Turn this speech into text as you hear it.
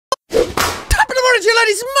morning to you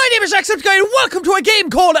laddies, my name is Jacksepticeye and welcome to a game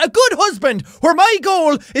called A Good Husband, where my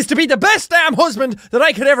goal is to be the best damn husband that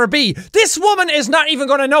I could ever be. This woman is not even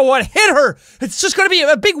gonna know what hit her. It's just gonna be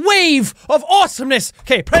a big wave of awesomeness.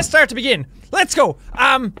 Okay, press start to begin. Let's go.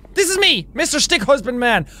 This is me, Mr. Stick Husband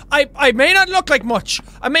Man. I may not look like much.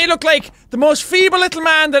 I may look like the most feeble little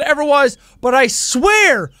man that ever was, but I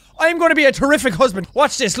swear I'm gonna be a terrific husband.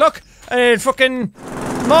 Watch this, look. Fucking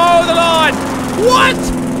mow the lawn. What?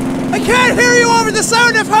 I can't hear you over the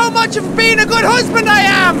sound of how much of being a good husband I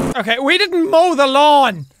am! Okay, we didn't mow the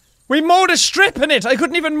lawn. We mowed a strip in it. I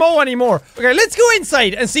couldn't even mow anymore. Okay, let's go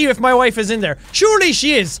inside and see if my wife is in there. Surely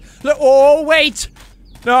she is. Oh, wait.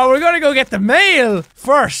 No, we're gonna go get the mail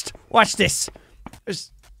first. Watch this.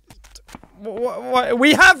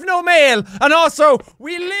 We have no mail. And also,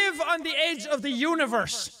 we live on the edge of the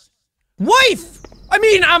universe. Wife! I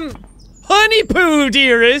mean, Honey Poo,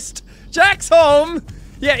 dearest. Jack's home.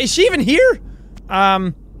 Yeah, is she even here?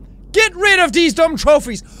 Get rid of these dumb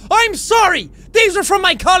trophies. I'm sorry! These are from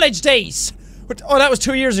my college days! Oh, that was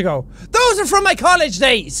 2 years ago. Those are from my college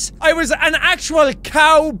days! I was an actual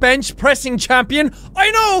cow bench pressing champion.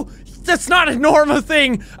 I know that's not a normal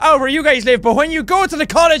thing out where you guys live, but when you go to the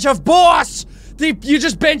college of boss, you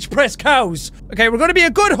just bench press cows. Okay, we're gonna be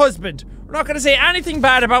a good husband. We're not gonna say anything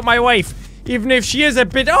bad about my wife, even if she is a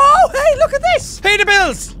bit— oh, hey, look at this! Pay the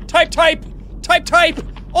bills! Type, type. Type, type.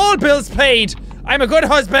 All bills paid. I'm a good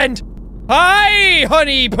husband. Hi,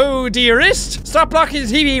 Honey Poo, dearest. Stop blocking the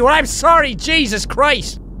TV. Well, I'm sorry, Jesus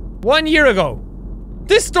Christ. 1 year ago.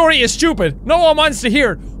 This story is stupid. No one wants to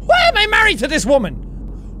hear. Why am I married to this woman?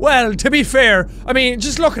 Well, to be fair, I mean,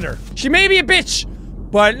 just look at her. She may be a bitch,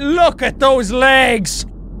 but look at those legs.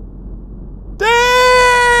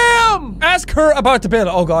 Damn! Ask her about the bill.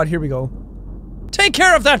 Oh God, here we go. Take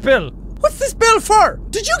care of that bill. What's this bill for?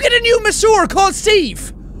 Did you get a new masseur called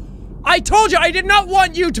Steve? I told you I did not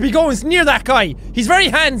want you to be going near that guy. He's very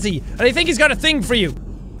handsy, and I think he's got a thing for you.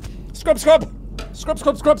 Scrub, scrub. Scrub,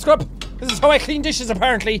 scrub, scrub, scrub. This is how I clean dishes,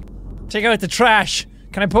 apparently. Take out the trash.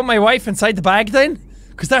 Can I put my wife inside the bag then?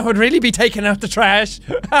 Because that would really be taking out the trash.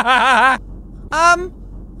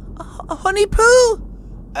 Honey Poo?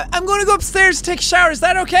 I'm gonna go upstairs to take a shower. Is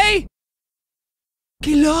that okay?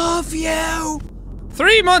 I love you.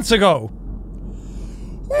 3 months ago.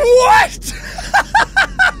 What?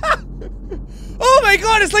 Oh my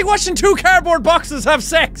God, it's like watching two cardboard boxes have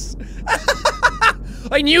sex.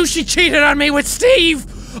 I knew she cheated on me with Steve.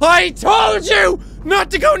 I told you not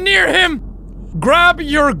to go near him. Grab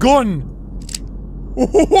your gun.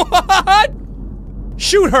 What?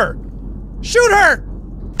 Shoot her. Shoot her.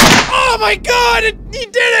 Oh my God, he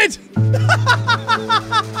did it.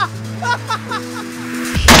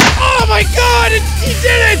 Oh my God, he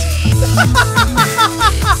did it!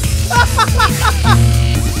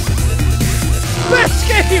 Best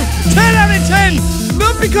game! 10 out of 10!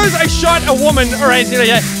 Not because I shot a woman or anything like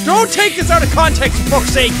that. Don't take this out of context, for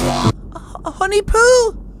fuck's sake! Honey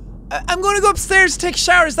Poo? I'm gonna go upstairs to take a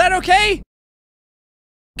shower, is that okay?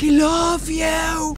 I love you!